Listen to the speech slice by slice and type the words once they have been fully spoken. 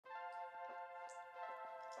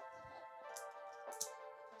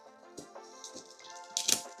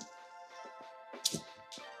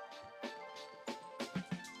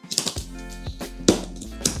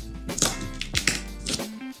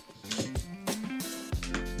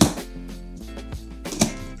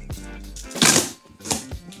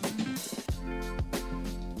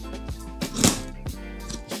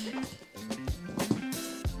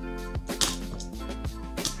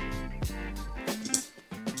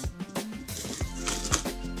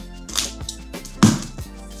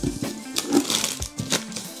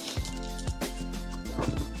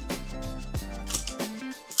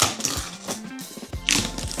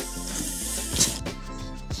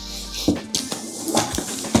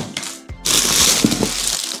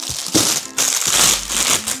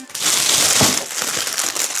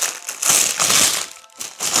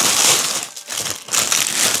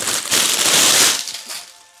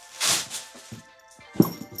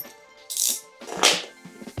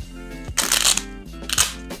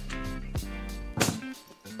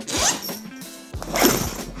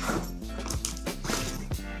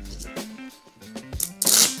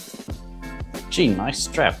Gee, nice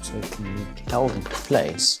strap so it can be held into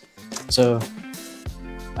place. So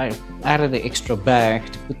I added the extra bag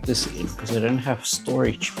to put this in because I don't have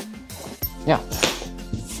storage. Yeah.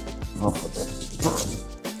 Off with it.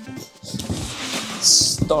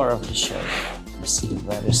 Star of the show. Let's see if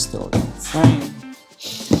that is still in frame.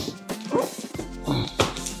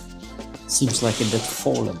 Seems like it did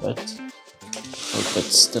fall a bit. Hope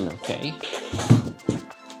it's still okay.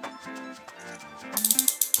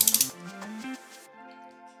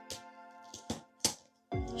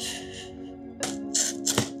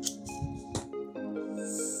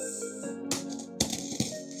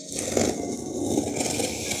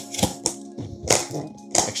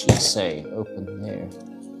 Actually say open there.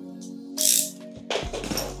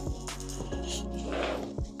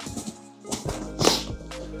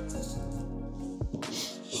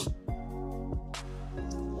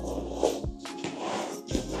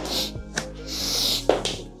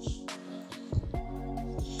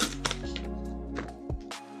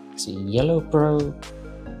 It's a yellow probe.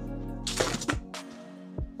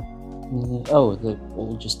 Oh, they're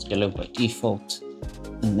all just yellow by default.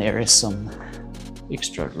 And there is some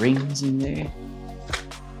extra rings in there.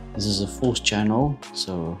 This is a force channel,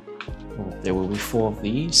 so there will be 4 of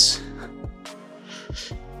these.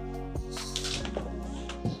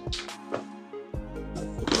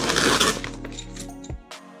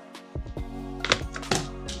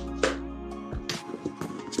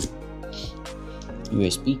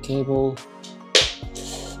 USB cable.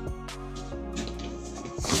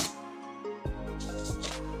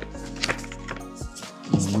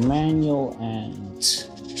 Manual and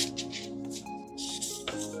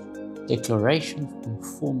declaration of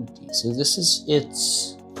conformity. So this is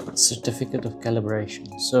its certificate of calibration.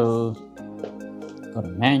 So got a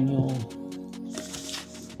manual,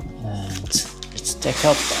 and let's take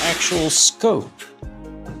out the actual scope.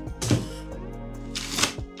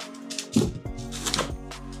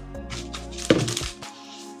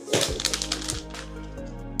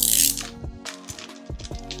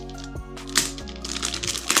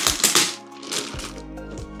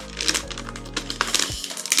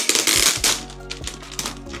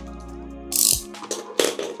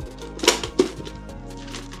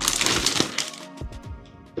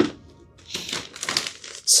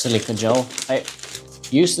 Silica gel. I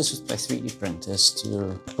use this with my 3D printers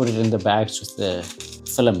to put it in the bags with the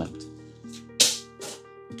filament.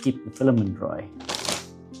 Keep the filament dry.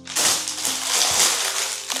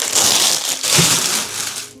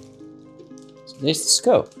 So there's the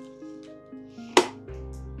scope.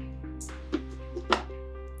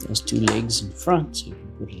 There's 2 legs in front, so you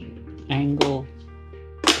can put it at an angle,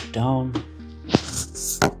 down.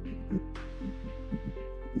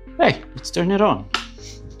 Hey, let's turn it on.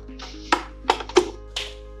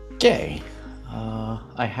 Okay,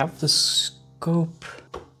 I have the scope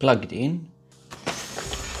plugged in.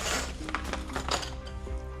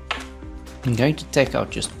 I'm going to take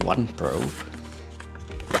out just 1 probe.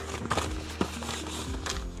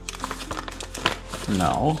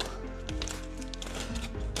 Now,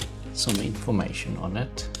 some information on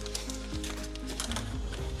it.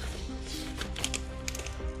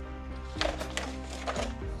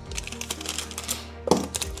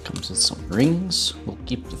 Comes with some rings. We'll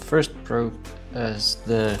keep the first probe as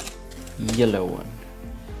the yellow one.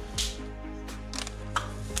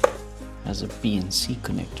 Has a B and C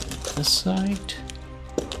connector on this side.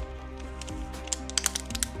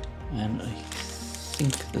 And I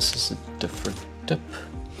think this is a different tip.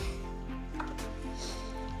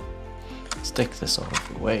 Let's take this out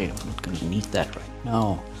of the way. I'm not going to need that right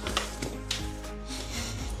now.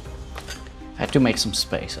 I had to make some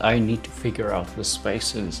space. I need to figure out the space,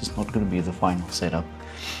 so this is not going to be the final setup.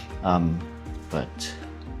 But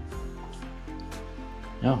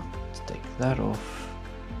yeah, let's take that off.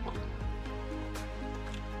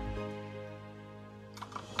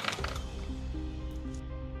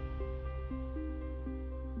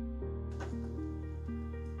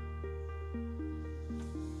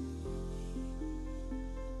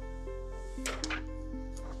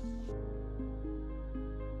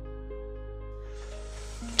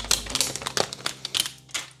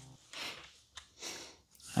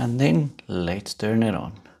 And then let's turn it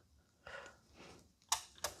on.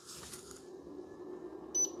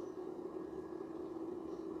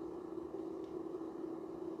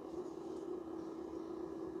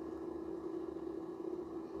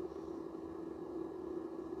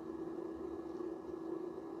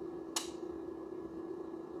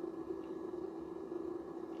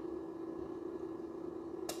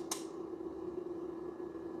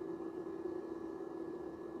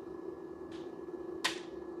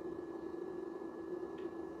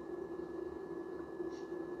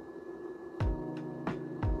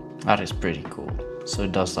 That is pretty cool. So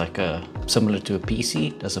it does like a, similar to a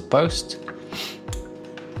PC, does a post.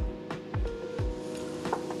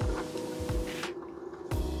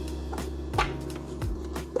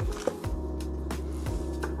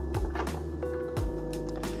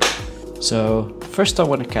 So first I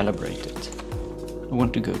want to calibrate it. I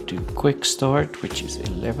want to go to quick start, which is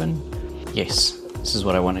 11. Yes, this is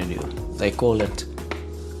what I want to do. They call it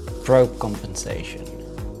probe compensation.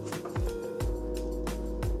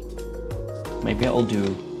 Maybe I'll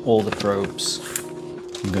do all the probes.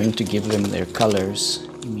 I'm going to give them their colors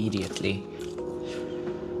immediately.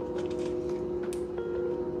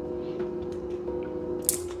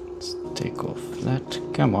 Let's take off that.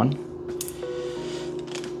 Come on.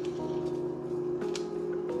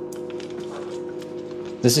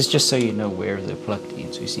 This is just so you know where they're plugged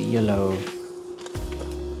in. So you see yellow,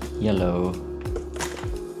 yellow,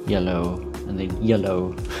 yellow, and then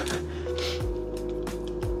yellow.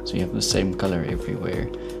 So you have the same color everywhere,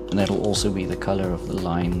 and that'll also be the color of the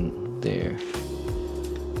line there.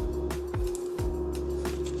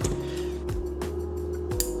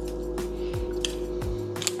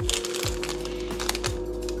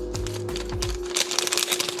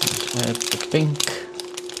 Add the pink.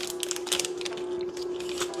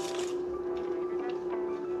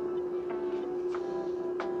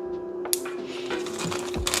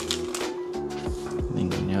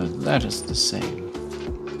 Then you know that is the same.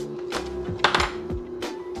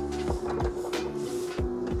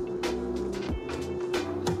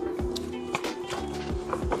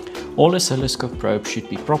 All oscilloscope probes should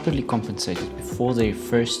be properly compensated before their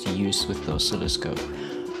first use with the oscilloscope.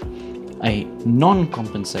 A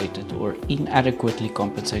non-compensated or inadequately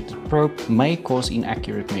compensated probe may cause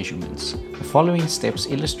inaccurate measurements. The following steps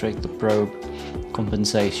illustrate the probe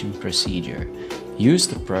compensation procedure. Use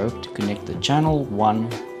the probe to connect the channel 1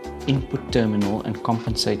 input terminal and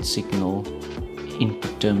compensate signal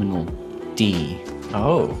input terminal D.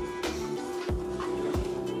 Oh.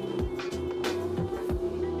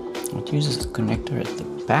 It uses the connector at the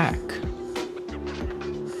back.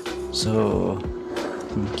 So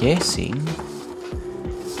I'm guessing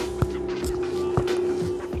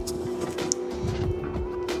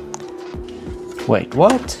wait,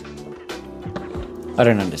 what? I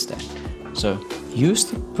don't understand. So use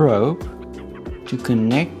the probe to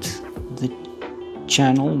connect the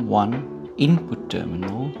channel 1 input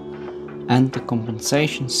terminal and the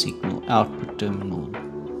compensation signal output terminal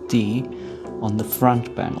D on the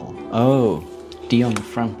front panel. Oh, D on the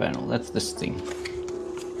front panel, that's this thing.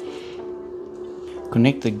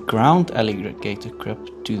 Connect the ground alligator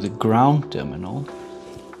clip to the ground terminal.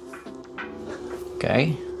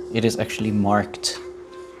 Okay, it is actually marked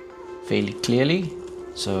fairly clearly.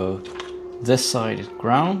 So this side is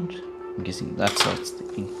ground. I'm guessing that side's the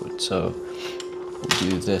input. So we'll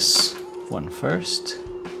do this one first.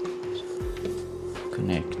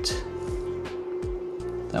 Connect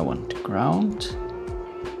that one to ground.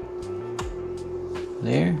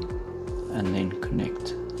 There. And then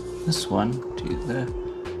connect this one to the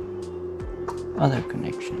other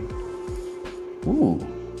connection. Ooh,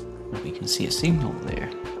 we can see a signal there.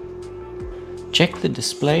 Check the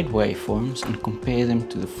displayed waveforms and compare them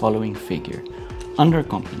to the following figure.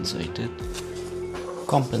 Undercompensated,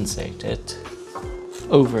 compensated,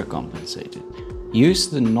 overcompensated. Use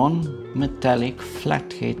the non-metallic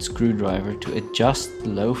flathead screwdriver to adjust the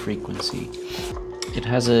low frequency. It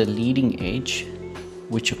has a leading edge,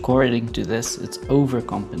 which according to this, it's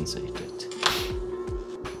overcompensated.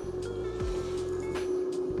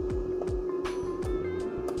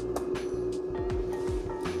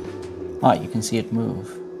 Ah, you can see it move.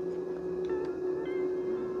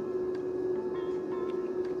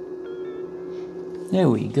 There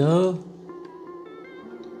we go.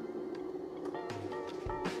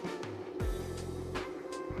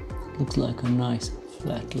 Looks like a nice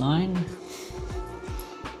flat line.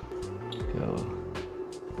 Go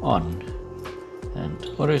on and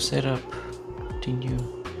auto setup, continue.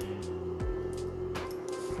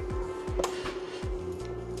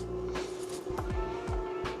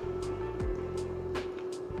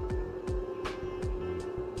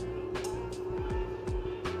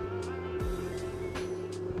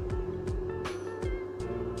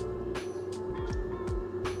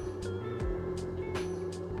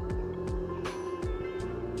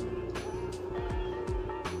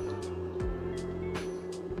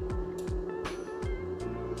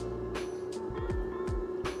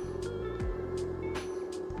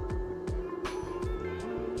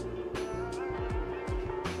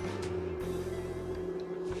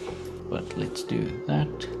 But let's do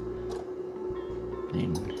that.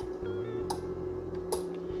 Then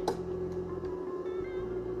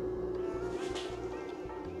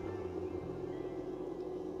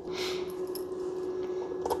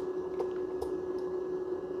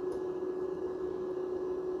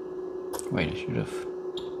should have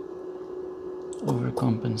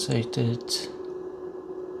overcompensated.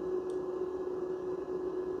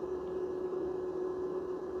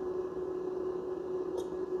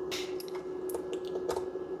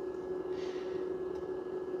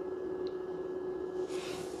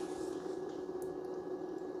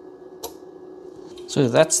 So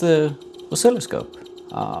that's the oscilloscope.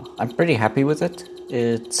 I'm pretty happy with it.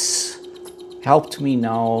 It's helped me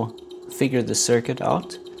now figure the circuit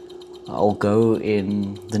out. I'll go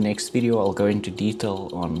in the next video, I'll go into detail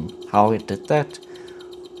on how it did that,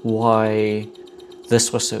 why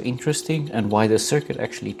this was so interesting, and why the circuit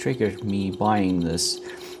actually triggered me buying this.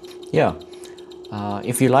 Yeah,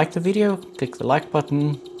 if you liked the video, click the like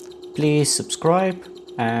button, please subscribe,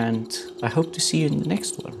 and I hope to see you in the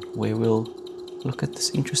next one, where we'll look at this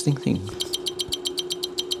interesting thing.